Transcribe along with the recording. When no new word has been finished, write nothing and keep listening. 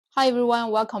Hi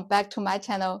everyone, welcome back to my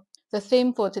channel. The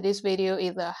theme for today's video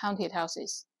is the haunted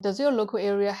houses. Does your local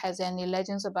area has any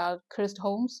legends about cursed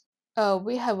homes?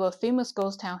 We have a famous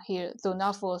ghost town here, though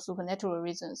not for supernatural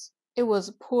reasons. It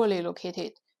was poorly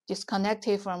located,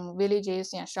 disconnected from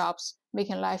villages and shops,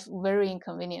 making life very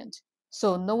inconvenient.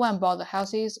 So no one bought the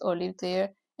houses or lived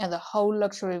there, and the whole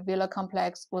luxury villa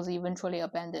complex was eventually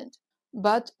abandoned.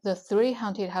 But the three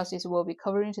haunted houses we'll be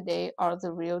covering today are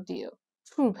the real deal.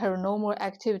 True paranormal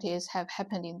activities have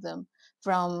happened in them,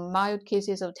 from mild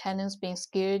cases of tenants being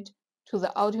scared to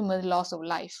the ultimate loss of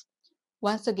life.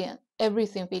 Once again,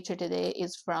 everything featured today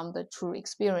is from the true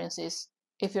experiences.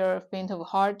 If you're faint of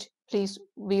heart, please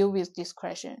view with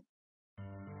discretion.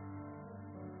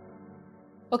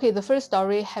 Okay, the first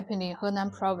story happened in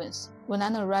Henan province. When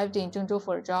I arrived in Zhengzhou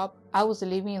for a job, I was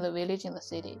living in the village in the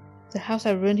city. The house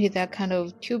I rented that kind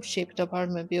of tube-shaped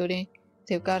apartment building.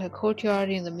 They've got a courtyard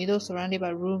in the middle surrounded by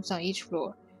rooms on each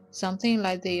floor, something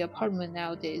like the apartment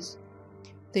nowadays.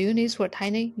 The units were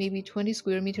tiny, maybe 20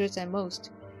 square meters at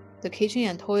most. The kitchen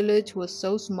and toilet was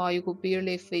so small you could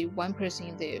barely fit one person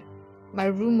in there. My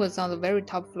room was on the very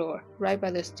top floor, right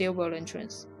by the stairwell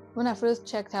entrance. When I first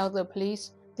checked out the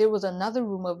place, there was another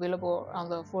room available on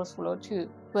the fourth floor too,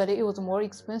 but it was more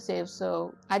expensive,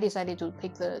 so I decided to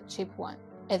pick the cheap one.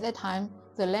 At that time,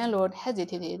 the landlord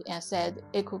hesitated and said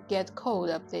it could get cold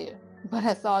up there. But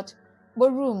I thought,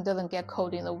 what room doesn't get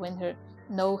cold in the winter?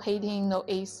 No heating, no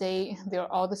AC,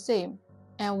 they're all the same.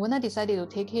 And when I decided to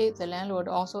take it, the landlord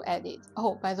also added,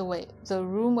 "Oh, by the way, the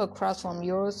room across from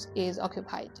yours is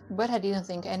occupied." But I didn't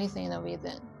think anything of it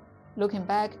then. Looking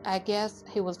back, I guess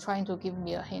he was trying to give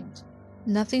me a hint.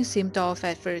 Nothing seemed off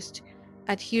at first.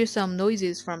 I'd hear some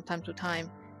noises from time to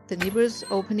time. The neighbors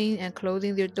opening and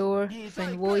closing their door,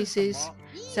 faint voices,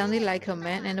 sounding like a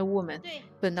man and a woman,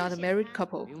 but not a married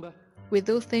couple. With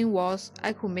those thin walls,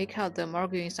 I could make out them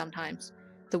arguing sometimes.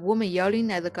 The woman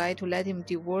yelling at the guy to let him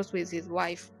divorce with his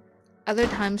wife. Other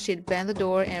times she'd bang the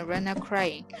door and run out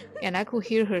crying, and I could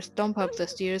hear her stomp up the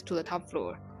stairs to the top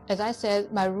floor. As I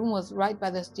said, my room was right by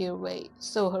the stairway,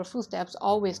 so her footsteps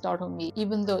always startled me,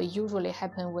 even though it usually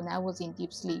happened when I was in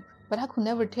deep sleep. But I could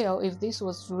never tell if this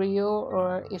was real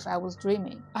or if I was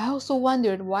dreaming. I also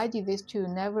wondered why did these two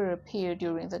never appear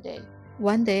during the day.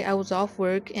 One day I was off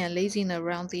work and lazing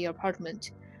around the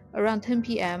apartment. Around 10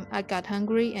 p.m., I got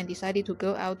hungry and decided to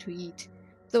go out to eat.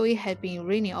 Though it had been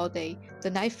raining all day, the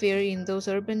night fair in those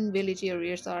urban village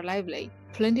areas are lively.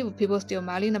 Plenty of people still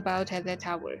milling about at that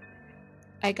tower.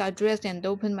 I got dressed and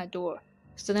opened my door.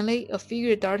 Suddenly, a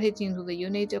figure darted into the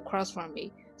unit across from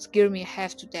me, scared me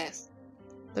half to death.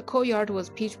 The courtyard was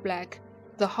pitch black.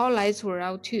 The hall lights were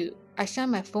out too. I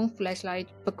shined my phone flashlight,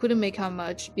 but couldn't make out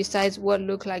much besides what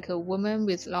looked like a woman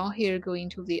with long hair going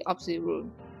to the opposite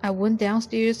room. I went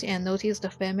downstairs and noticed the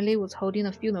family was holding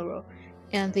a funeral,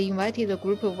 and they invited a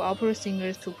group of opera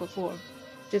singers to perform.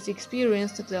 Just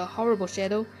experienced the horrible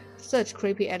shadow. Such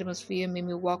creepy atmosphere made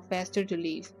me walk faster to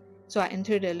leave. So I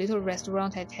entered a little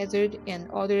restaurant I tethered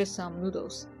and ordered some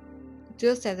noodles.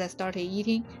 Just as I started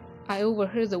eating, I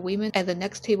overheard the women at the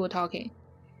next table talking.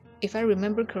 If I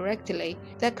remember correctly,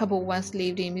 that couple once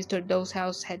lived in Mr. Doe's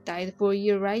house had died for a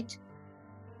year, right?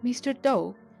 Mr.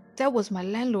 Doe? That was my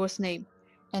landlord's name.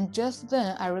 And just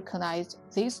then I recognized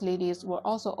these ladies were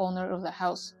also owners of the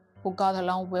house, who got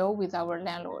along well with our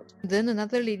landlord. Then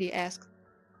another lady asked,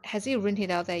 "Has he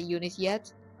rented out that unit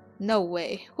yet?" "No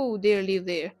way, who dare live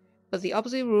there? But the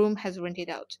opposite room has rented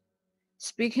out."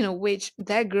 Speaking of which,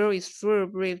 that girl is sure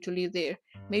brave to live there,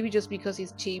 maybe just because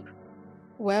it's cheap.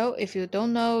 Well, if you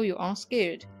don't know, you aren't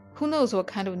scared. Who knows what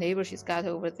kind of neighbor she's got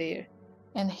over there?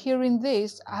 And hearing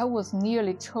this, I was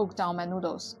nearly choked on my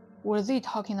noodles. Were they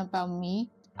talking about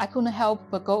me? I couldn't help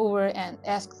but go over and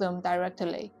ask them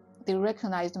directly. They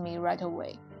recognized me right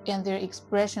away, and their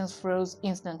expressions froze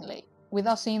instantly.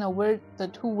 Without saying a word, the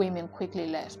two women quickly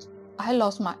left. I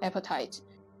lost my appetite.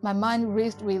 My mind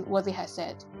raced with what they had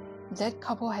said. That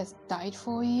couple has died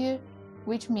for a year,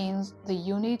 which means the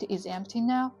unit is empty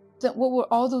now? Then what were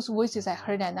all those voices I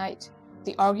heard at night?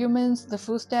 The arguments, the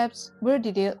footsteps, where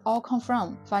did it all come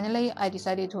from? Finally, I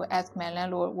decided to ask my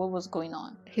landlord what was going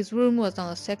on. His room was on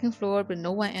the second floor, but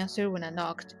no one answered when I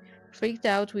knocked. Freaked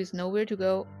out with nowhere to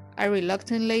go, I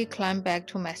reluctantly climbed back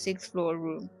to my sixth floor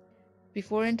room.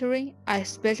 Before entering, I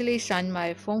especially shined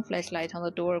my phone flashlight on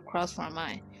the door across from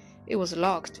mine. It was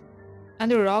locked.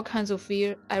 Under all kinds of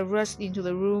fear, I rushed into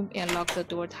the room and locked the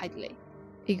door tightly.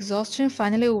 Exhaustion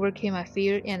finally overcame my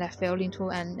fear and I fell into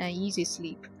an uneasy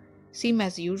sleep. Same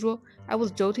as usual, I was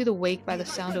jolted awake by the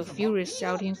sound of furious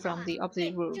shouting from the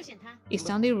opposite room. It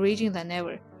sounded raging than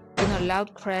ever. Then a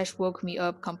loud crash woke me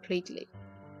up completely.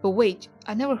 But wait,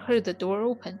 I never heard the door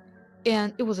open,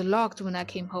 and it was locked when I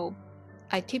came home.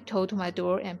 I tiptoed to my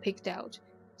door and peeked out.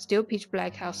 Still pitch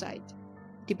black outside.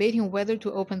 Debating whether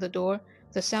to open the door,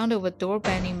 the sound of a door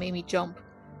banging made me jump.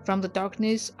 From the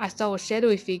darkness, I saw a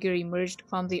shadowy figure emerged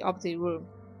from the opposite room.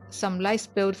 Some light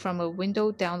spilled from a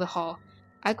window down the hall.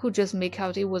 I could just make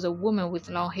out it was a woman with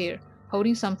long hair,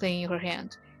 holding something in her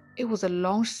hand. It was a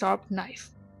long, sharp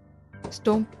knife.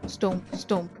 Stomp, stomp,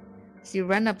 stomp. She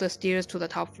ran up the stairs to the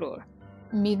top floor.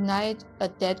 Midnight, a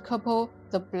dead couple,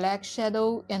 the black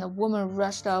shadow, and a woman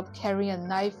rushed up carrying a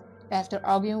knife. After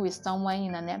arguing with someone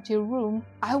in an empty room,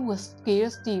 I was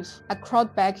scared stiff. I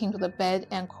crawled back into the bed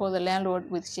and called the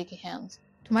landlord with shaky hands.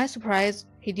 To my surprise,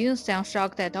 he didn't sound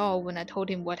shocked at all when I told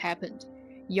him what happened.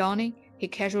 Yawning, he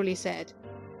casually said,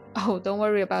 "Oh, don't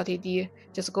worry about it, dear.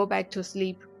 Just go back to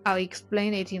sleep. I'll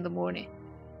explain it in the morning."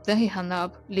 Then he hung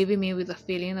up, leaving me with a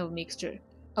feeling of mixture.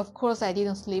 Of course, I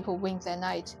didn't sleep a wink that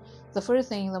night. The first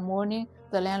thing in the morning,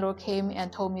 the landlord came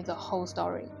and told me the whole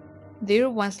story.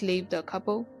 There once lived a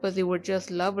couple, but they were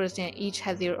just lovers and each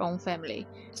had their own family,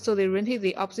 so they rented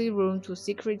the opposite room to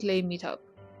secretly meet up.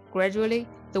 Gradually,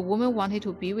 the woman wanted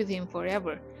to be with him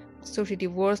forever, so she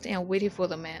divorced and waited for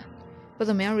the man. But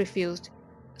the man refused,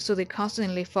 so they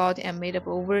constantly fought and made up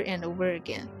over and over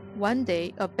again. One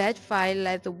day, a bad fight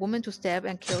led the woman to stab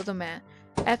and kill the man,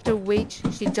 after which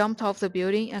she jumped off the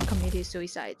building and committed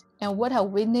suicide. And what I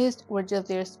witnessed were just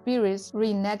their spirits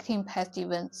reenacting past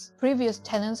events. Previous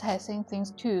tenants had seen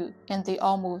things too, and they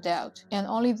all moved out. And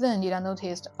only then did I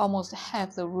notice almost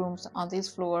half the rooms on this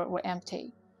floor were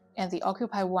empty, and the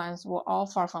occupied ones were all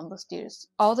far from the stairs.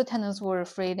 All the tenants were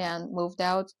afraid and moved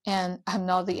out, and I'm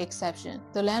not the exception.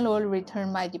 The landlord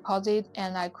returned my deposit,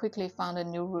 and I quickly found a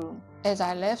new room. As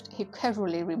I left, he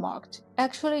casually remarked,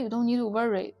 "Actually, you don't need to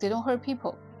worry, they don't hurt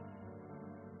people."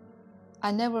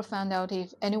 I never found out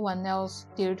if anyone else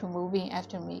dared to move in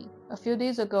after me. A few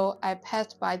days ago, I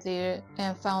passed by there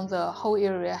and found the whole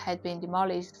area had been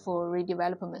demolished for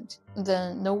redevelopment.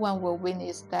 Then no one will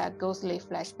witness that ghostly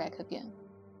flashback again.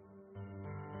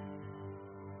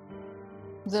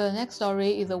 The next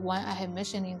story is the one I had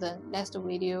mentioned in the last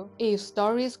video. If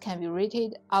stories can be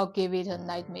rated, I'll give it a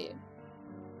nightmare.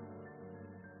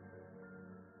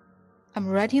 I'm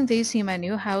writing this in my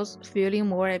new house, feeling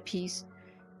more at peace.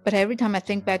 But every time I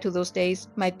think back to those days,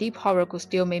 my deep horror could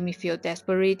still make me feel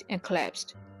desperate and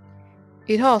collapsed.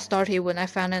 It all started when I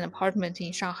found an apartment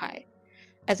in Shanghai.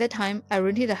 At that time, I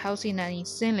rented a house in an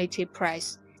insanely cheap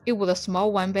price. It was a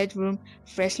small one-bedroom,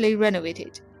 freshly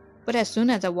renovated. But as soon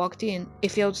as I walked in,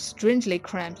 it felt strangely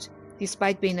cramped,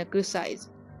 despite being a good size.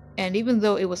 And even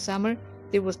though it was summer,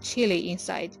 there was chilly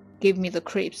inside, gave me the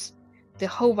creeps. The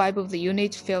whole vibe of the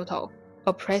unit felt off.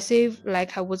 Oppressive,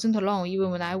 like I wasn't alone even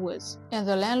when I was. And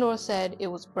the landlord said it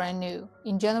was brand new.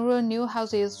 In general, new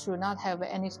houses should not have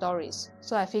any stories,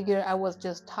 so I figured I was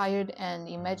just tired and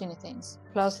imagining things.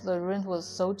 Plus, the rent was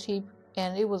so cheap,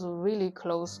 and it was really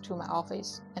close to my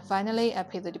office. And finally, I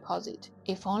paid the deposit.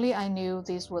 If only I knew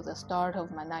this was the start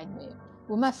of my nightmare.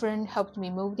 When my friend helped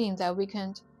me move in that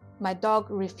weekend, my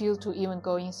dog refused to even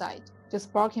go inside,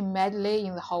 just barking madly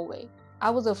in the hallway. I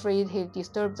was afraid he'd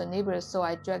disturb the neighbors, so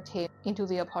I dragged him into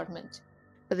the apartment.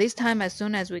 But this time, as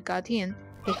soon as we got in,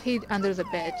 he hid under the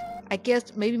bed. I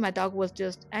guessed maybe my dog was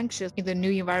just anxious in the new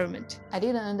environment. I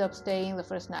didn't end up staying the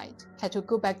first night. Had to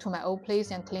go back to my old place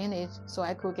and clean it so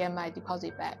I could get my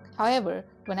deposit back. However,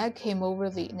 when I came over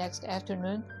the next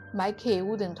afternoon, my key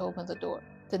wouldn't open the door.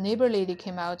 The neighbor lady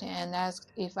came out and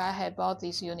asked if I had bought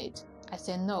this unit. I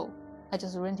said no, I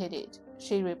just rented it.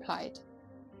 She replied,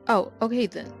 "Oh, okay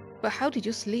then. But how did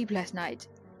you sleep last night?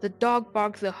 The dog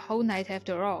barked the whole night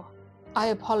after all." I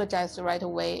apologized right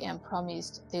away and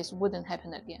promised this wouldn't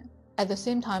happen again. At the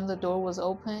same time, the door was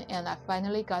open and I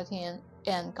finally got in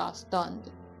and got stunned.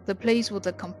 The place was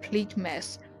a complete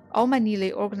mess. All my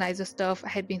neatly organized stuff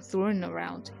had been thrown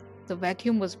around. The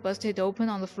vacuum was busted open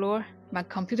on the floor. My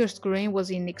computer screen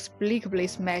was inexplicably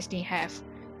smashed in half.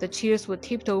 The chairs were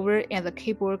tipped over and the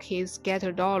keyboard keys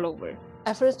scattered all over.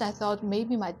 At first I thought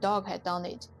maybe my dog had done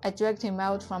it. I dragged him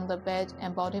out from the bed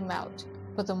and brought him out.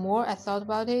 But the more I thought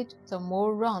about it, the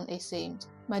more wrong it seemed.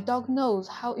 My dog knows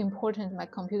how important my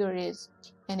computer is,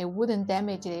 and it wouldn't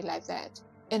damage it like that.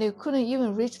 And it couldn't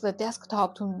even reach the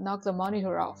desktop to knock the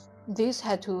monitor off. This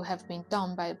had to have been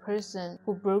done by a person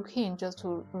who broke in just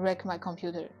to wreck my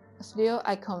computer. Still,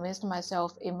 I convinced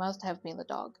myself it must have been the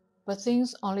dog. But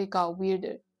things only got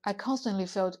weirder. I constantly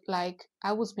felt like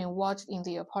I was being watched in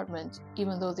the apartment,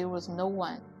 even though there was no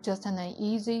one, just an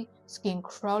uneasy,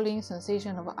 skin-crawling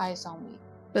sensation of eyes on me.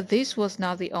 But this was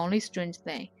not the only strange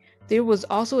thing. There was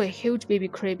also a huge baby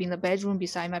crib in the bedroom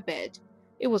beside my bed.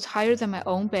 It was higher than my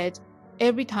own bed.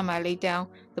 Every time I lay down,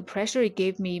 the pressure it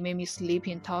gave me made me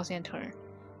sleepy and toss and turn.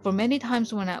 For many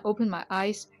times when I opened my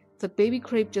eyes, the baby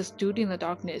crib just stood in the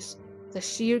darkness. The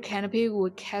sheer canopy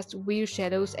would cast weird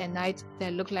shadows at night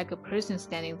that looked like a person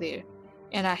standing there,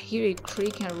 and I hear it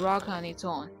creak and rock on its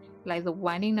own, like the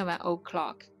winding of an old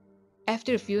clock.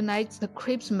 After a few nights, the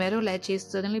crib's metal latches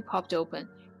suddenly popped open,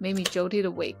 made me jolted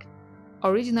awake.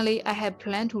 Originally, I had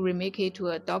planned to remake it to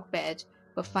a dog bed,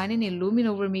 but finding it looming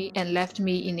over me and left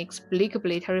me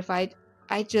inexplicably terrified,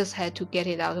 I just had to get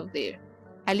it out of there.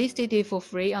 I listed it for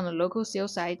free on a local sale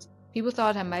site. People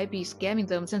thought I might be scamming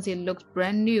them since it looked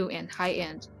brand new and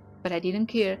high-end, but I didn't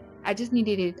care. I just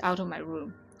needed it out of my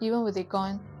room. Even with it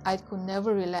gone, I could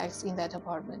never relax in that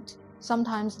apartment.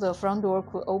 Sometimes the front door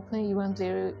could open even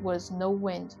there was no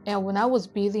wind, and when I was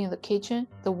busy in the kitchen,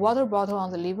 the water bottle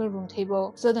on the living room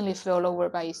table suddenly fell over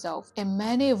by itself, and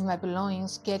many of my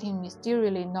belongings getting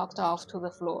mysteriously knocked off to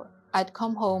the floor. I'd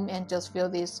come home and just feel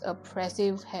this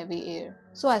oppressive, heavy air.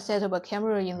 So I set up a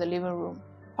camera in the living room,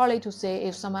 partly to see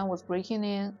if someone was breaking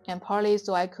in, and partly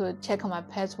so I could check on my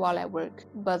pets while at work.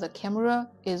 But the camera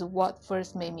is what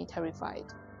first made me terrified.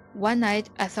 One night,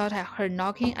 I thought I heard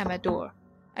knocking at my door.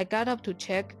 I got up to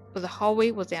check, but the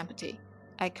hallway was empty.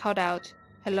 I called out,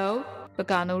 "Hello?" but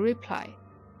got no reply.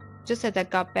 Just as I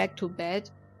got back to bed,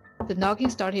 the knocking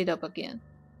started up again.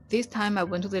 This time I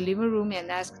went to the living room and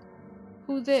asked,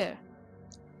 "Who's there?"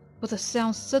 But the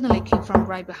sound suddenly came from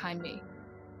right behind me.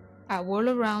 I whirled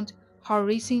around, heart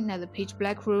racing at the pitch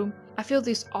black room. I felt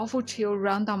this awful chill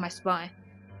run down my spine.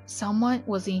 Someone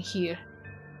was in here.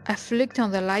 I flicked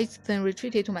on the lights, then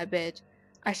retreated to my bed.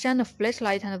 I shined a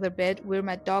flashlight under the bed where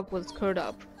my dog was curled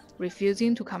up,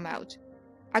 refusing to come out.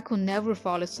 I could never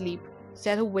fall asleep,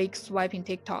 sat awake swiping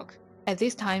TikTok. At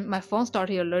this time, my phone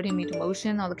started alerting me to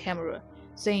motion on the camera,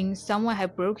 saying someone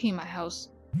had broken in my house.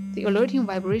 The alerting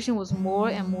vibration was more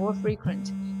and more frequent,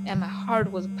 and my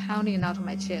heart was pounding out of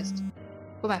my chest.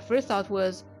 But my first thought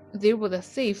was, there was a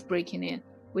thief breaking in,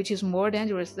 which is more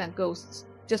dangerous than ghosts.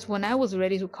 Just when I was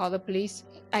ready to call the police,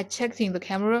 I checked in the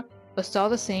camera, but saw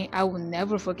the scene I will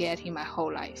never forget in my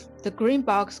whole life. The green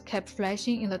box kept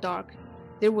flashing in the dark.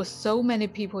 There were so many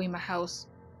people in my house.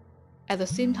 At the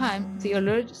same time, the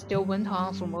alert still went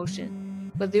on for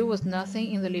motion, but there was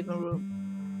nothing in the living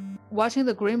room. Watching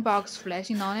the green box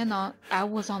flashing on and on, I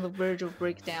was on the verge of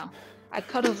breakdown. I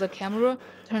cut off the camera,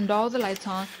 turned all the lights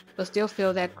on, but still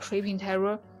felt that creeping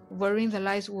terror, worrying the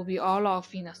lights would be all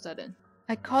off in a sudden.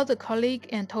 I called a colleague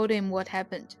and told him what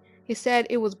happened. He said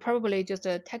it was probably just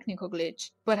a technical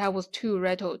glitch, but I was too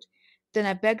rattled. Then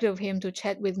I begged of him to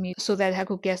chat with me so that I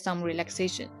could get some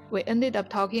relaxation. We ended up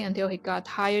talking until he got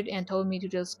tired and told me to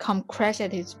just come crash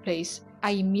at his place.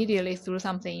 I immediately threw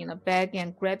something in a bag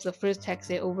and grabbed the first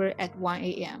taxi over at 1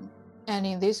 a.m. And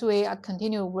in this way, I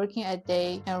continued working at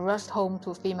day and rushed home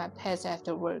to feed my pets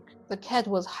after work. The cat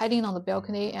was hiding on the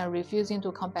balcony and refusing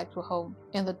to come back to home,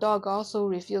 and the dog also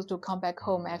refused to come back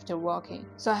home after walking.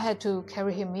 So I had to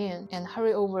carry him in and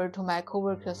hurry over to my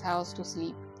coworker's house to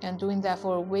sleep. And doing that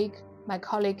for a week, my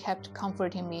colleague kept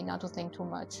comforting me not to think too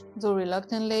much. Though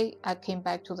reluctantly, I came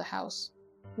back to the house.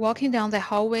 Walking down the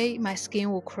hallway, my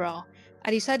skin would crawl. I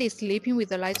decided sleeping with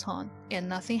the lights on, and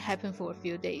nothing happened for a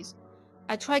few days.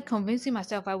 I tried convincing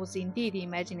myself I was indeed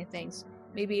imagining things.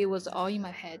 Maybe it was all in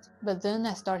my head. But then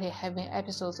I started having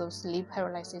episodes of sleep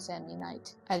paralysis at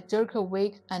midnight. I'd jerk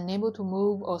awake, unable to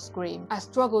move or scream. I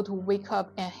struggled to wake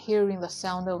up and hearing the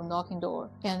sound of knocking door.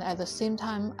 And at the same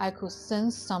time, I could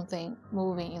sense something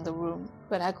moving in the room,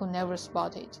 but I could never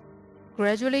spot it.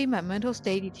 Gradually, my mental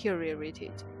state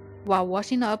deteriorated. While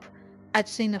washing up, I'd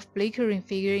seen a flickering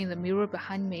figure in the mirror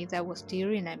behind me that was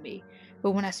staring at me,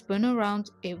 but when I spun around,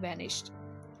 it vanished.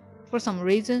 For some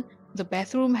reason, the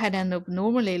bathroom had an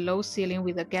abnormally low ceiling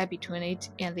with a gap between it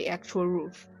and the actual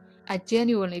roof. I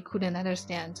genuinely couldn't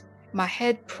understand. My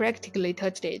head practically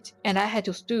touched it, and I had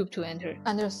to stoop to enter.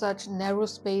 Under such narrow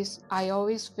space, I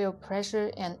always felt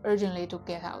pressure and urgently to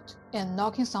get out. And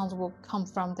knocking sounds would come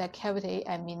from that cavity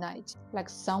at midnight, like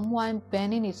someone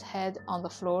banging its head on the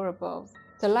floor above.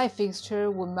 The light fixture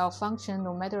would malfunction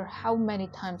no matter how many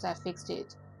times I fixed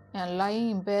it. And lying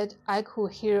in bed, I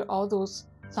could hear all those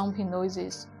thumping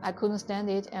noises. I couldn't stand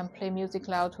it and play music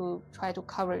loud to try to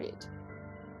cover it.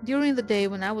 During the day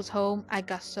when I was home, I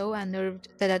got so unnerved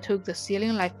that I took the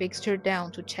ceiling light fixture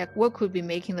down to check what could be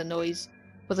making the noise,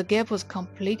 but the gap was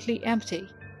completely empty.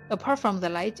 Apart from the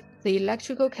light, the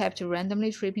electrical kept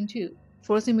randomly tripping too,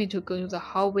 forcing me to go to the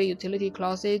hallway utility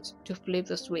closet to flip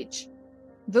the switch.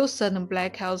 Those sudden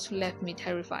blackouts left me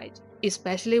terrified,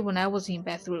 especially when I was in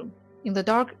bathroom. In the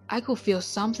dark, I could feel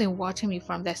something watching me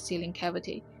from that ceiling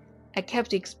cavity. I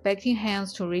kept expecting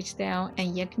hands to reach down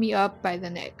and yank me up by the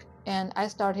neck, and I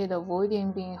started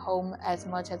avoiding being home as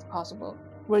much as possible,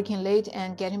 working late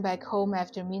and getting back home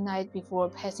after midnight before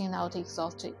passing out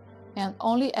exhausted. And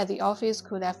only at the office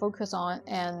could I focus on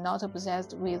and not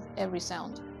obsessed with every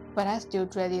sound. But I still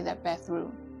dreaded that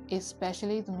bathroom,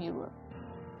 especially the mirror.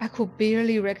 I could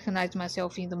barely recognize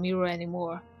myself in the mirror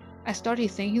anymore. I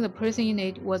started thinking the person in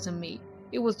it wasn't me.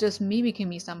 It was just mimicking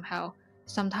me somehow.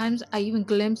 Sometimes I even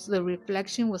glimpsed the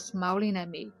reflection was smiling at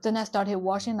me. Then I started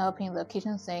washing up in the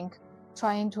kitchen sink,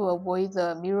 trying to avoid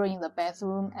the mirror in the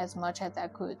bathroom as much as I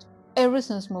could. Ever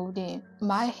since moved in,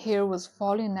 my hair was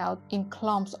falling out in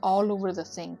clumps all over the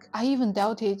sink. I even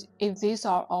doubted if these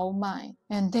are all mine.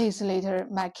 And days later,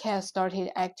 my cat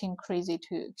started acting crazy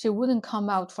too. She wouldn't come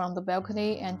out from the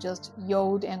balcony and just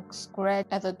yelled and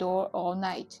scratched at the door all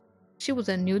night. She was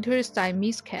a neuter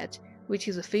Siamese cat, which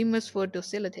is famous for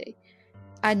docility.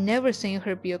 I'd never seen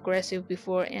her be aggressive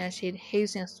before, and she'd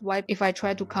hiss and swipe if I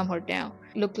tried to calm her down.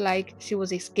 It looked like she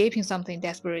was escaping something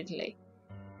desperately.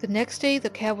 The next day, the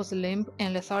cat was limp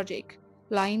and lethargic,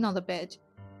 lying on the bed.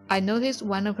 I noticed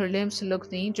one of her limbs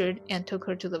looked injured and took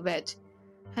her to the vet.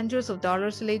 Hundreds of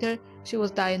dollars later, she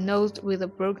was diagnosed with a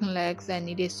broken leg that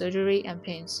needed surgery and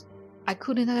pins. I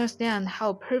couldn't understand how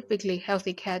a perfectly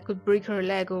healthy cat could break her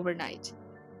leg overnight.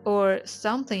 Or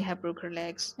something had broke her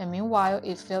legs, and meanwhile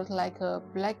it felt like a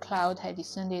black cloud had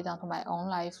descended onto my own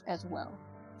life as well.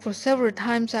 For several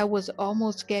times I was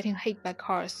almost getting hit by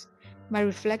cars. My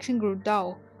reflection grew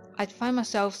dull. I'd find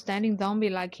myself standing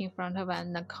zombie-like in front of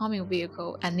an oncoming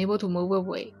vehicle, unable to move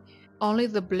away. Only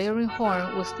the blaring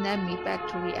horn would snap me back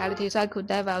to reality so I could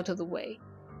dive out of the way.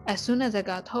 As soon as I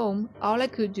got home, all I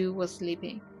could do was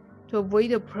sleeping. To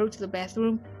avoid approach the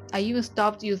bathroom, I even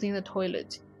stopped using the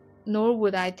toilet. Nor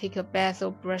would I take a bath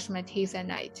or brush my teeth at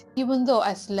night. Even though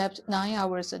I slept 9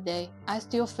 hours a day, I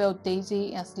still felt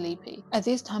dizzy and sleepy. At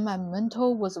this time, my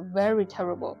mental was very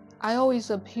terrible. I always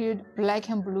appeared black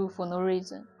and blue for no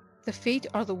reason. The feet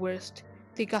are the worst.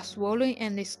 They got swollen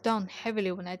and they stung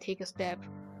heavily when I take a step.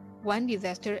 One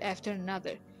disaster after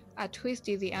another. I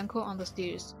twisted the ankle on the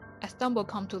stairs. I stumbled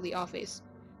come to the office.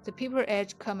 The paper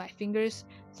edge cut my fingers,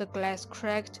 the glass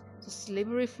cracked, the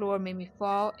slippery floor made me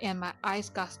fall, and my eyes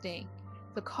got stained.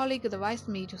 The colleague advised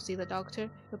me to see the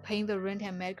doctor, but paying the rent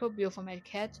and medical bill for my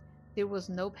cat, there was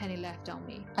no penny left on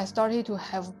me. I started to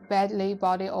have badly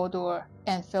body odor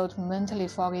and felt mentally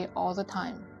foggy all the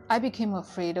time. I became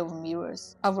afraid of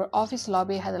mirrors. Our office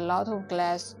lobby had a lot of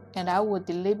glass, and I would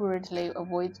deliberately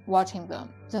avoid watching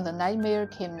them. Then the nightmare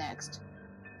came next.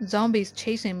 Zombies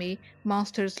chasing me,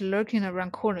 monsters lurking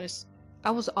around corners.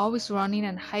 I was always running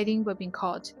and hiding but being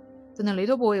caught. Then a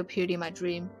little boy appeared in my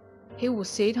dream. He would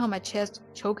sit on my chest,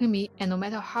 choking me, and no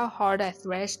matter how hard I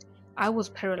thrashed, I was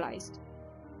paralyzed.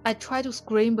 I tried to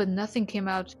scream, but nothing came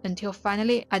out until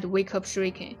finally I'd wake up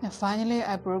shrieking. And finally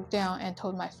I broke down and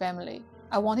told my family.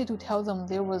 I wanted to tell them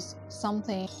there was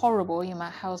something horrible in my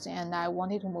house and I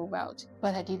wanted to move out,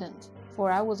 but I didn't,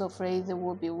 for I was afraid they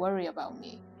would be worried about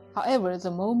me. However, the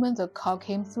moment the call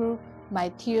came through, my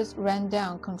tears ran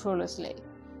down controllerlessly.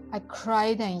 I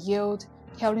cried and yelled,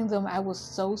 telling them I was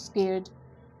so scared,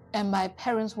 and my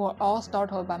parents were all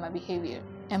startled by my behavior.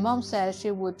 And Mom said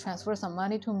she would transfer some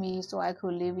money to me so I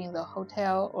could live in the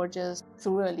hotel or just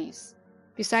through a lease.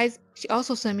 Besides, she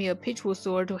also sent me a pitchwood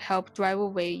sword to help drive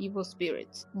away evil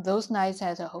spirits. Those nights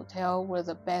at the hotel were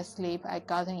the best sleep I'd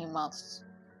gotten in months.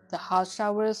 The hot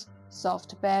showers,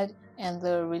 soft bed, and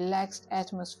the relaxed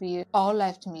atmosphere all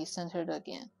left me centered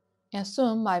again. And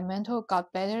soon my mental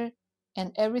got better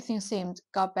and everything seemed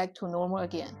got back to normal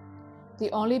again.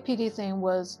 The only pity thing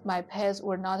was my pets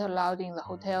were not allowed in the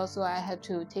hotel, so I had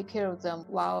to take care of them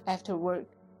while after work.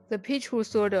 The pitchwood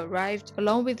sword arrived,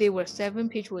 along with there were 7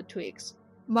 pitchwood twigs.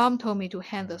 Mom told me to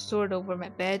hand the sword over my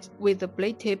bed with the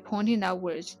blade tip pointing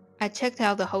outwards. I checked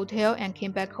out the hotel and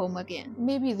came back home again.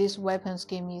 Maybe these weapons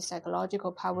gave me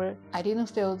psychological power. I didn't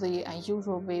feel the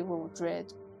unusual wave of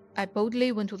dread. I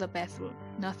boldly went to the bathroom.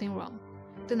 Nothing wrong.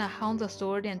 Then I hung the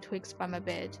sword and twigs by my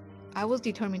bed. I was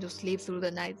determined to sleep through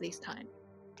the night this time.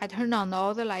 I turned on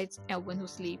all the lights and went to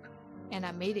sleep. And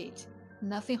I made it.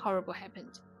 Nothing horrible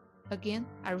happened. Again,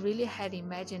 I really had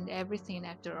imagined everything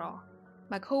after all.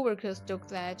 My coworkers joked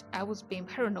that I was being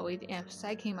paranoid and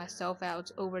psyching myself out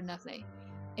over nothing.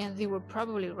 And they were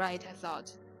probably right, I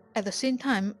thought. At the same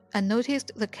time, I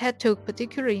noticed the cat took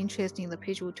particular interest in the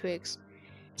pitchwood twigs.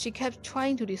 She kept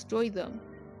trying to destroy them.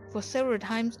 For several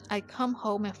times, I'd come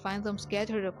home and find them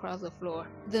scattered across the floor.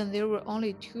 Then there were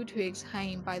only 2 twigs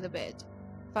hanging by the bed.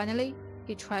 Finally,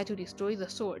 he tried to destroy the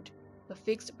sword, but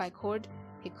fixed by cord,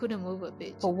 He couldn't move a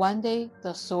bit. But one day,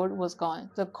 the sword was gone.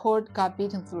 The cord got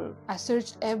beaten through. I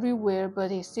searched everywhere,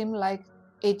 but it seemed like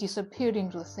it disappeared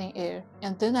into the thin air,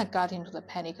 and then I got into the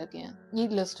panic again.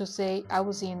 Needless to say, I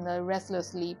was in a restless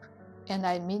sleep, and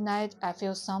at midnight I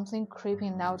felt something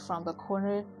creeping out from the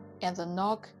corner, and the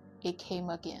knock, it came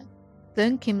again.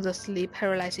 Then came the sleep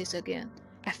paralysis again.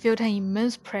 I felt an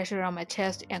immense pressure on my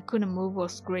chest and couldn't move or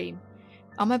scream.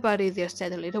 On my body there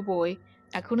sat a little boy.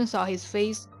 I couldn't saw his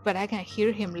face, but I can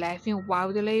hear him laughing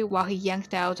wildly while he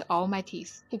yanked out all my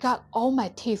teeth. He got all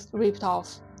my teeth ripped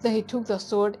off. Then he took the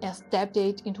sword and stabbed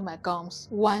it into my gums,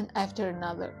 one after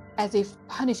another, as if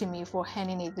punishing me for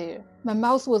hanging it there. My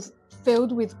mouth was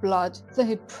filled with blood. Then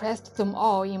he pressed them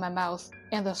all in my mouth,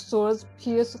 and the swords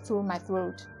pierced through my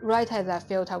throat. Right as I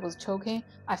felt I was choking,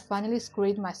 I finally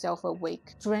screamed myself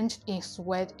awake, drenched in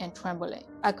sweat and trembling.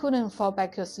 I couldn't fall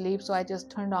back asleep, so I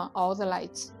just turned on all the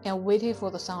lights and waited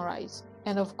for the sunrise.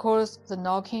 And of course, the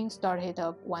knocking started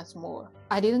up once more.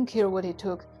 I didn't care what it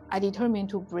took. I determined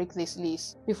to break this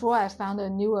lease. Before I found a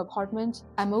new apartment,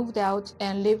 I moved out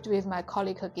and lived with my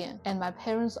colleague again, and my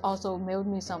parents also mailed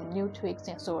me some new twigs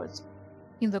and swords.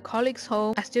 In the colleague's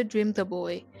home, I still dreamed the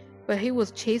boy, but he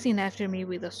was chasing after me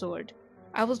with a sword.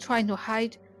 I was trying to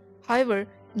hide. However,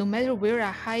 no matter where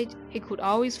I hid, he could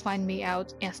always find me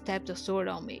out and stab the sword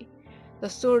on me. The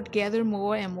sword gathered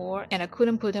more and more, and I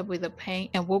couldn't put up with the pain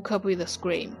and woke up with a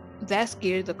scream. That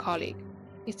scared the colleague.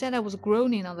 He said I was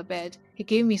groaning on the bed. He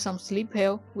gave me some sleep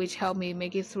pill, which helped me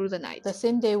make it through the night. The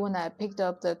same day when I picked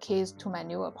up the keys to my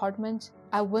new apartment,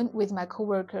 I went with my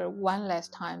coworker one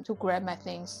last time to grab my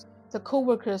things. The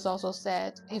coworkers also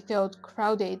said he felt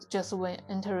crowded just when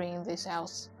entering this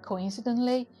house.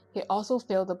 Coincidentally, he also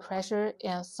felt the pressure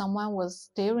and someone was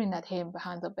staring at him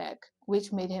behind the back,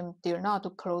 which made him dare not to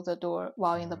close the door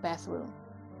while in the bathroom.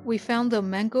 We found the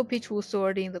mango pitchwood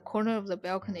sword in the corner of the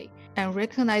balcony,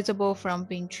 unrecognizable from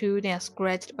being chewed and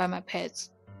scratched by my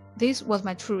pets. This was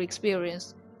my true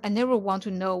experience. I never want to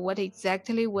know what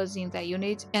exactly was in that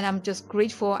unit, and I'm just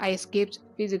grateful I escaped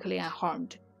physically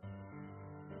unharmed.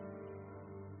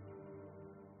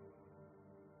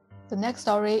 The next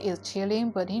story is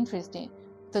chilling but interesting.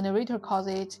 The narrator calls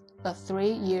it a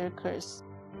 3-year curse.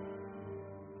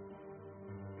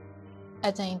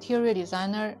 As an interior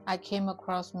designer, I came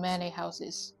across many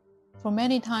houses. For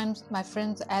many times, my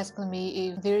friends asked me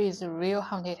if there is a real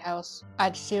haunted house.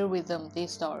 I'd share with them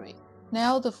this story.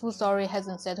 Now the full story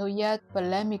hasn't settled yet, but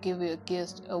let me give you a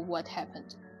gist of what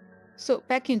happened. So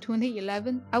back in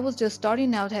 2011, I was just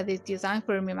starting out at this design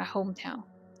firm in my hometown.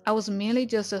 I was mainly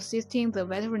just assisting the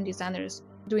veteran designers,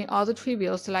 doing all the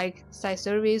trivials like site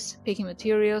service, picking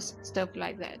materials, stuff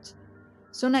like that.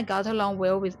 Soon I got along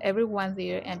well with everyone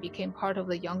there and became part of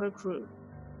the younger crew.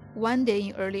 One day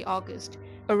in early August,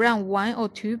 around 1 or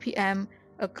 2 p.m.,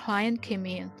 a client came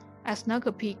in. I snuck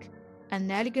a peek. An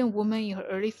elegant woman in her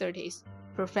early 30s,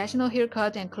 professional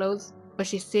haircut and clothes, but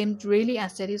she seemed really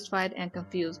unsatisfied and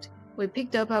confused. We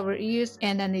picked up our ears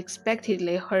and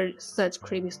unexpectedly heard such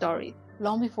creepy stories.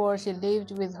 Long before she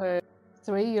lived with her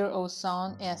 3-year-old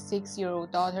son and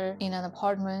 6-year-old daughter in an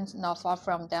apartment not far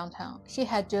from downtown. She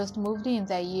had just moved in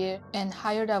that year and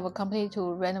hired our company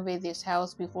to renovate this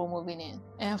house before moving in.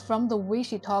 And from the way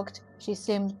she talked, she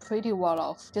seemed pretty well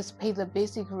off. Just paid the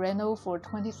basic rental for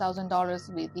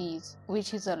 $20,000 with ease,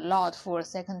 which is a lot for a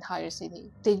second-tier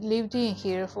city. They lived in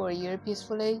here for a year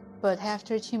peacefully, but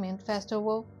after Qingming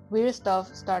Festival, weird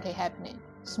stuff started happening.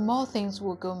 Small things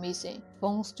would go missing.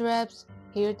 Phone straps,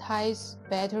 hair ties,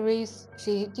 batteries.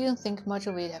 She didn't think much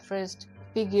of it at first,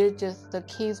 figured just the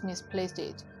kids misplaced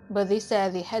it. But they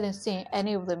said they hadn't seen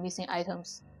any of the missing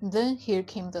items. Then here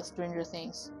came the stranger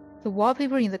things. The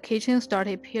wallpaper in the kitchen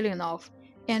started peeling off,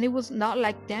 and it was not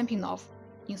like damping off.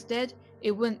 Instead,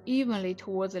 it went evenly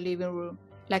towards the living room,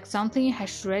 like something had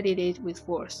shredded it with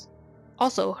force.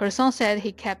 Also, her son said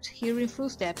he kept hearing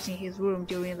footsteps in his room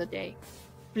during the day.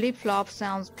 Flip-flop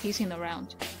sounds pacing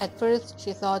around. At first,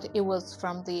 she thought it was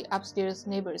from the upstairs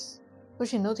neighbors, but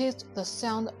she noticed the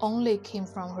sound only came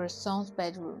from her son's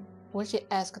bedroom. When she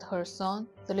asked her son,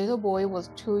 the little boy was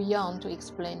too young to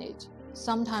explain it.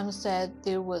 Sometimes said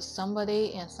there was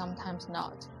somebody and sometimes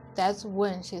not. That's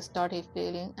when she started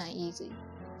feeling uneasy.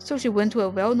 So she went to a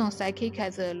well-known psychic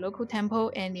at the local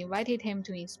temple and invited him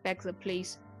to inspect the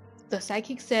place. The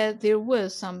psychic said there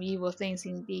was some evil things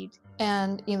indeed,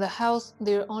 and in the house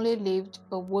there only lived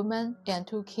a woman and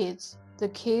 2 kids. The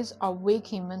kids are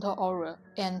weak in mental aura,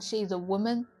 and she is a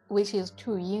woman which is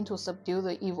too young to subdue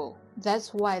the evil.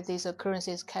 That's why these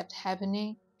occurrences kept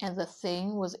happening, and the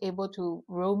thing was able to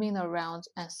roaming around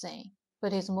unseen.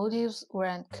 But his motives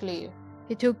weren't clear.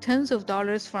 He took tons of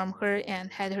dollars from her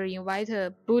and had her invite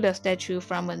a Buddha statue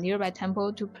from a nearby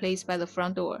temple to place by the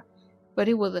front door. But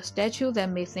it was a statue that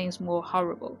made things more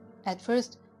horrible. At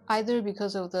first, either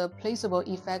because of the placebo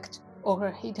effect or her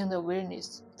heightened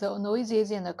awareness, the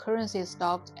noises and occurrences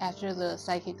stopped after the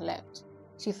psychic left.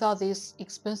 She thought this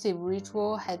expensive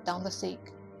ritual had done the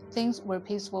sick. Things were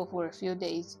peaceful for a few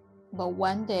days, but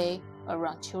one day,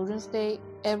 around Children's Day,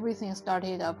 everything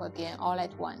started up again all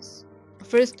at once.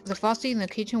 First, the faucet in the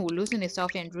kitchen would loosen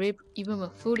itself and drip even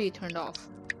when fully turned off,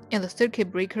 and the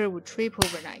circuit breaker would trip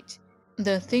overnight.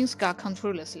 Then things got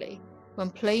controllessly.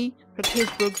 When playing, her kids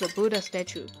broke the Buddha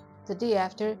statue. The day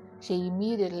after, she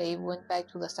immediately went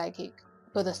back to the psychic.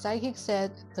 But the psychic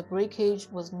said the breakage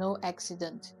was no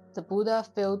accident. The Buddha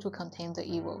failed to contain the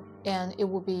evil, and it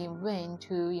would be in vain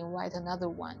to invite another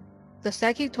one. The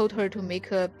psychic told her to make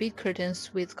bead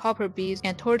curtains with copper beads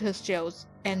and tortoise shells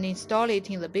and install it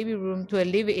in the baby room to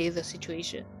alleviate the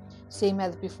situation. Same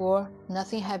as before,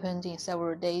 nothing happened in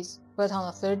several days, but on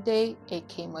the third day, it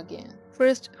came again.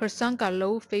 First, her son got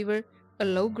low fever, a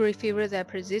low-grade fever that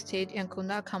persisted and could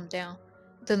not come down.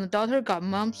 Then the daughter got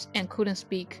mumps and couldn't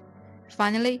speak.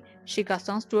 Finally, she got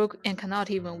sunstroke and cannot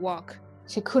even walk.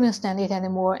 She couldn't stand it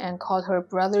anymore and called her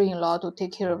brother-in-law to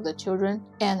take care of the children,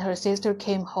 and her sister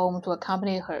came home to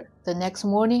accompany her. The next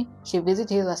morning, she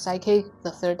visited the psychic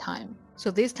the third time.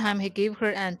 So this time he gave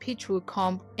her an pitchwood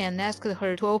comb and asked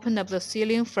her to open up the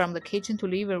ceiling from the kitchen to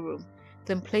living room,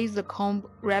 then place the comb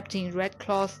wrapped in red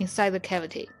cloth inside the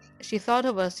cavity. She thought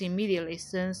of us immediately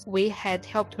since we had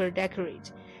helped her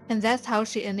decorate, and that's how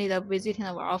she ended up visiting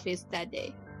our office that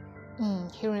day.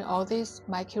 Hearing all this,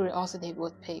 my curiosity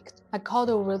was piqued. I called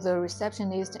over the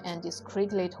receptionist and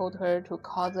discreetly told her to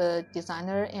call the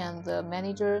designer and the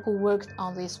manager who worked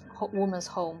on this woman's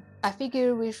home. I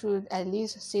figured we should at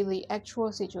least see the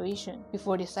actual situation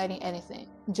before deciding anything.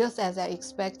 Just as I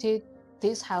expected,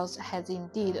 this house has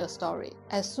indeed a story.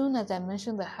 As soon as I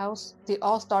mentioned the house, they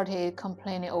all started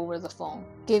complaining over the phone,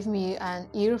 gave me an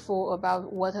earful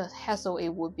about what a hassle it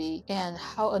would be and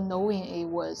how annoying it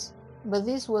was. But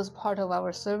this was part of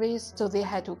our service, so they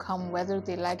had to come whether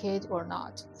they like it or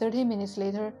not. 30 minutes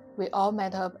later, we all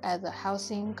met up at the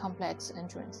housing complex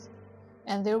entrance,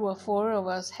 and there were 4 of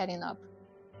us heading up: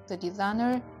 the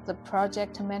designer, the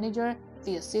project manager,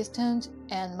 the assistant,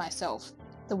 and myself.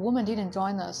 The woman didn't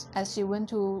join us as she went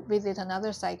to visit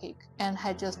another psychic and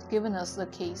had just given us the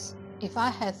keys. If I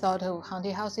had thought of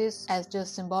haunted houses as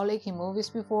just symbolic in movies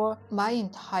before, my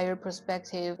entire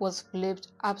perspective was flipped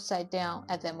upside down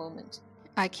at that moment.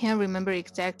 I can't remember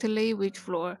exactly which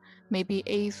floor, maybe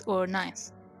 8th or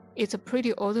 9th. It's a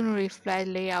pretty ordinary flat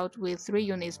layout with 3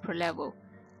 units per level.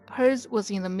 Hers was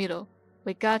in the middle.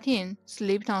 We got in,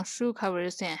 slipped on shoe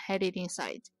covers and headed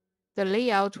inside. The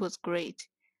layout was great.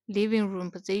 Living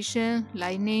room position,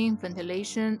 lighting,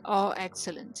 ventilation, all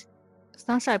excellent.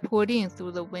 Sunshine poured in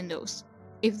through the windows.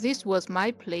 If this was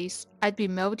my place, I'd be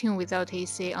melting without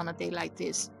AC on a day like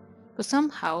this. But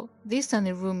somehow, this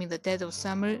sunny room in the dead of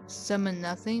summer summoned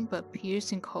nothing but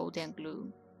piercing cold and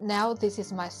gloom. Now this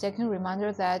is my second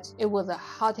reminder that it was the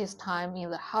hottest time in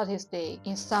the hottest day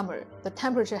in summer. The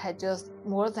temperature had just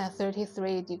more than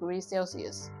 33 degrees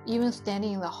Celsius. Even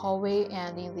standing in the hallway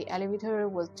and in the elevator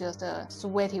was just a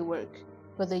sweaty work.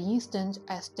 But the instant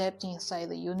I stepped inside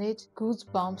the unit,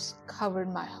 goosebumps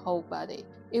covered my whole body.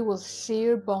 It was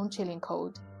sheer bone-chilling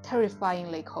cold,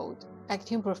 terrifyingly cold.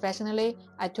 Acting professionally,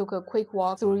 I took a quick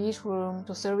walk through each room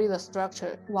to survey the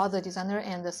structure, while the designer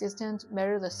and assistant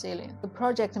measured the ceiling. The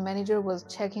project manager was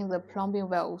checking the plumbing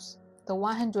valves. The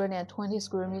 120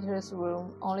 square meters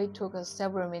room only took us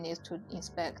several minutes to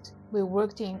inspect. We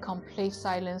worked in complete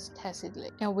silence tacitly,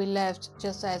 and we left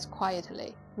just as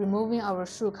quietly, removing our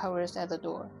shoe covers at the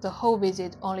door. The whole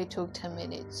visit only took 10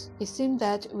 minutes. It seemed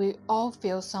that we all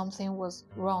felt something was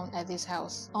wrong at this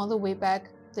house. On the way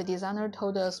back, the designer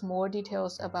told us more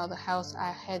details about the house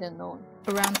I hadn't known.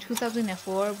 Around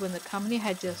 2004, when the company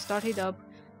had just started up,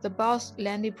 the boss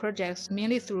landed projects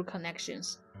mainly through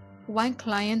connections. One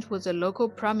client was a local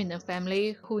prominent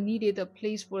family who needed a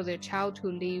place for their child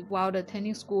to live while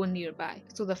attending school nearby.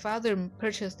 So the father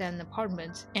purchased an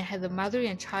apartment and had the mother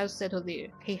and child settle there.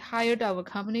 He hired our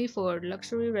company for a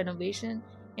luxury renovation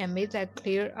and made that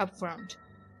clear upfront.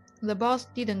 The boss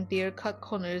didn't dare cut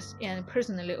corners and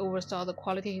personally oversaw the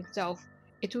quality himself.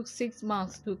 It took 6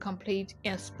 months to complete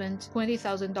and spent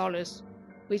 $20,000,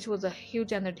 which was a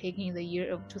huge undertaking in the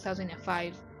year of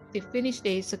 2005. They finished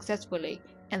it successfully,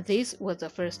 and this was the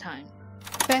first time.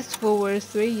 Fast forward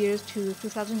 3 years to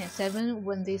 2007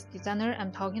 when this designer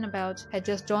I'm talking about had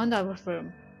just joined our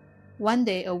firm. One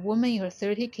day, a woman in her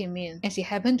 30s came in, and she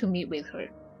happened to meet with her.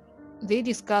 They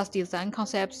discussed design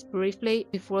concepts briefly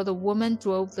before the woman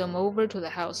drove them over to the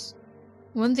house.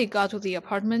 When they got to the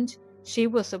apartment, she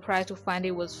was surprised to find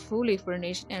it was fully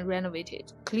furnished and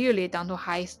renovated, clearly done to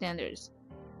high standards.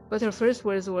 But her first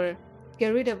words were,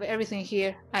 "Get rid of everything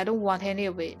here, I don't want any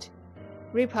of it.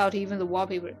 Rip out even the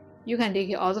wallpaper. You can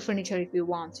take all the furniture if you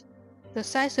want." The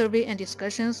site survey and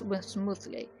discussions went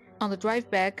smoothly. On the drive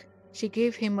back, she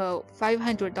gave him a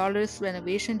 $500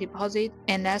 renovation deposit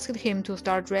and asked him to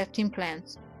start drafting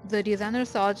plans. The designer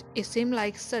thought it seemed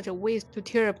like such a waste to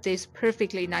tear up this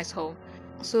perfectly nice home.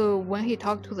 So when he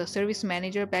talked to the service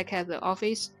manager back at the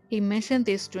office, he mentioned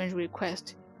this strange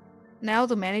request. Now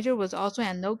the manager was also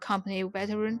an old company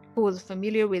veteran who was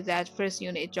familiar with that first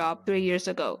unit job 3 years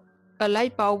ago. A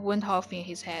light bulb went off in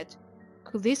his head.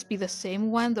 Could this be the same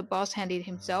one the boss handed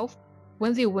himself?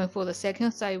 When they went for the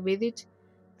second site visit,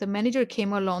 the manager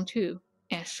came along too,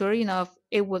 and sure enough,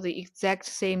 it was the exact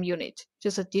same unit,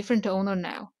 just a different owner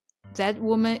now. That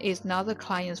woman is not the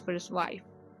client's first wife.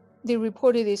 They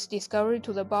reported this discovery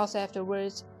to the boss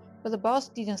afterwards, but the boss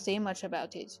didn't say much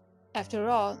about it. After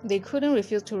all, they couldn't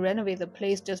refuse to renovate the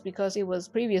place just because it was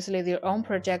previously their own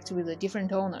project with a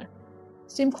different owner.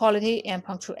 Same quality and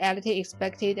punctuality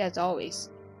expected as always.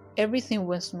 Everything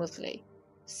went smoothly.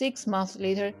 6 months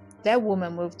later, that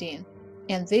woman moved in,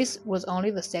 and this was only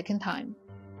the second time.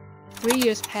 3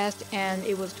 years passed and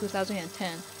it was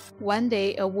 2010. One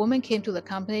day, a woman came to the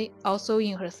company, also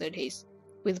in her 30s,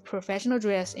 with professional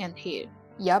dress and hair.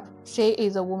 Yup, she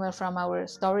is a woman from our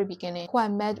story beginning who I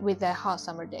met with that hot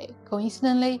summer day.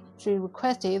 Coincidentally, she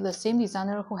requested the same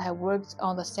designer who had worked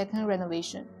on the second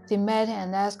renovation. They met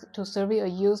and asked to survey a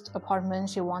used apartment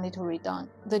she wanted to redone.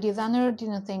 The designer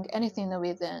didn't think anything of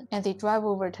it then, and they drove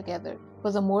over together.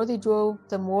 But the more they drove,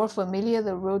 the more familiar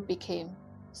the road became.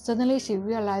 Suddenly she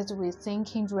realized with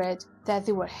sinking dread that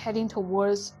they were heading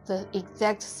towards the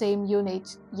exact same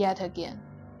unit yet again.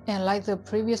 And like the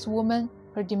previous woman,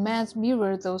 her demands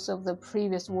mirrored those of the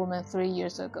previous woman 3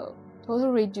 years ago.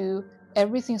 Total redo,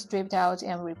 everything stripped out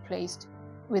and replaced.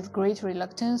 With great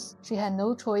reluctance, she had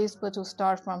no choice but to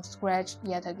start from scratch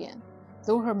yet again,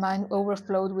 though her mind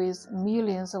overflowed with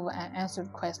millions of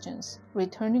unanswered questions.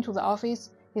 Returning to the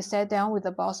office, he sat down with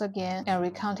the boss again and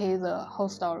recounted the whole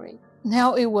story.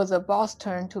 Now it was the boss'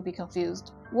 turn to be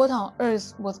confused. What on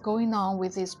earth was going on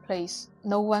with this place?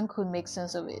 No one could make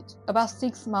sense of it. About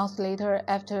 6 months later,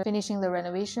 after finishing the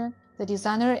renovation, the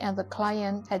designer and the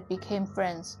client had become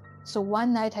friends. So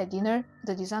one night at dinner,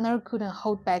 the designer couldn't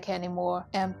hold back anymore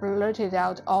and blurted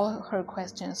out all her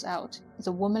questions out.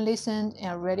 The woman listened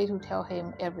and ready to tell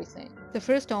him everything. The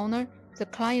first owner, the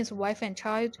client's wife and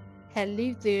child, had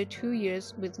lived there 2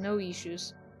 years with no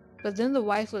issues. But then the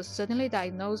wife was suddenly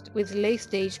diagnosed with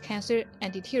late-stage cancer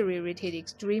and deteriorated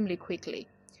extremely quickly.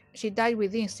 She died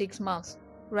within 6 months,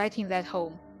 right in that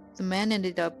home. The man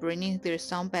ended up bringing their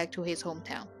son back to his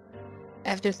hometown.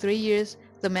 After 3 years,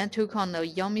 the man took on a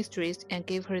young mistress and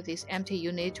gave her this empty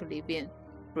unit to live in,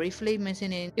 briefly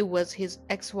mentioning it was his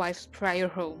ex-wife's prior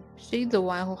home. She's the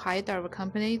one who hired our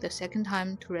company the second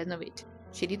time to renovate.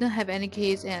 She didn't have any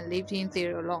kids and lived in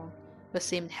there alone, but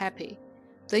seemed happy.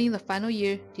 Then in the final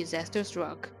year, disaster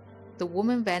struck. The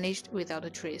woman vanished without a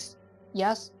trace.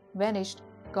 Yes, vanished,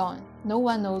 gone. No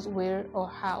one knows where or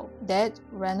how. Dead,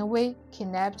 ran away,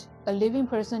 kidnapped, a living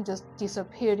person just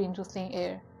disappeared into thin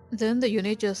air. Then the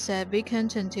unit just sat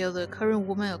vacant until the current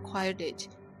woman acquired it.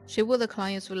 She was the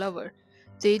client's lover.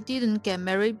 They didn't get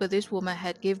married, but this woman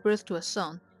had given birth to a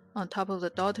son, on top of the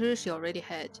daughter she already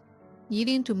had.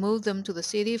 Needing to move them to the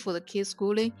city for the kids'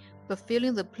 schooling, but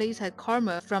feeling the place had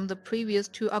karma from the previous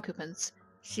two occupants,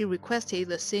 she requested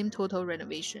the same total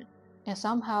renovation. And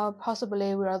somehow,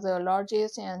 possibly we are the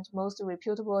largest and most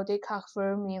reputable decor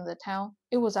firm in the town,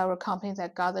 it was our company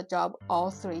that got the job all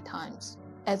 3 times.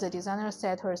 As the designer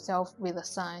said herself with a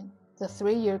sign, the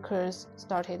 3-year curse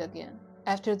started again.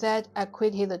 After that, I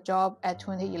quitted the job at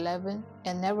 2011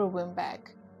 and never went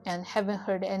back, and haven't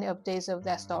heard any updates of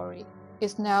that story.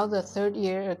 It's now the 3rd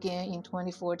year again in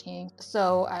 2014,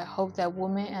 so I hope that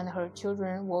woman and her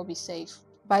children will be safe.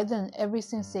 By then,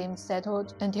 everything seemed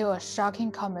settled until a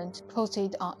shocking comment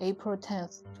posted on April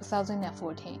 10th,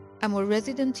 2014. I'm a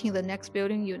resident in the next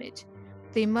building unit.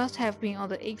 They must have been on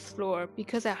the 8th floor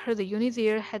because I heard the unit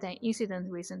there had an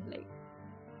incident recently.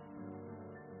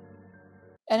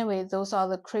 Anyway, those are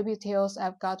the creepy tales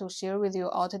I've got to share with you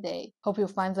all today. Hope you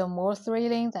find them more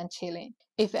thrilling than chilling.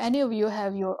 If any of you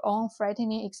have your own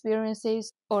frightening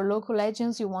experiences or local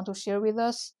legends you want to share with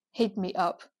us, hit me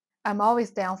up. I'm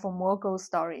always down for more ghost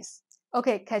stories.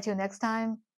 Okay, catch you next time.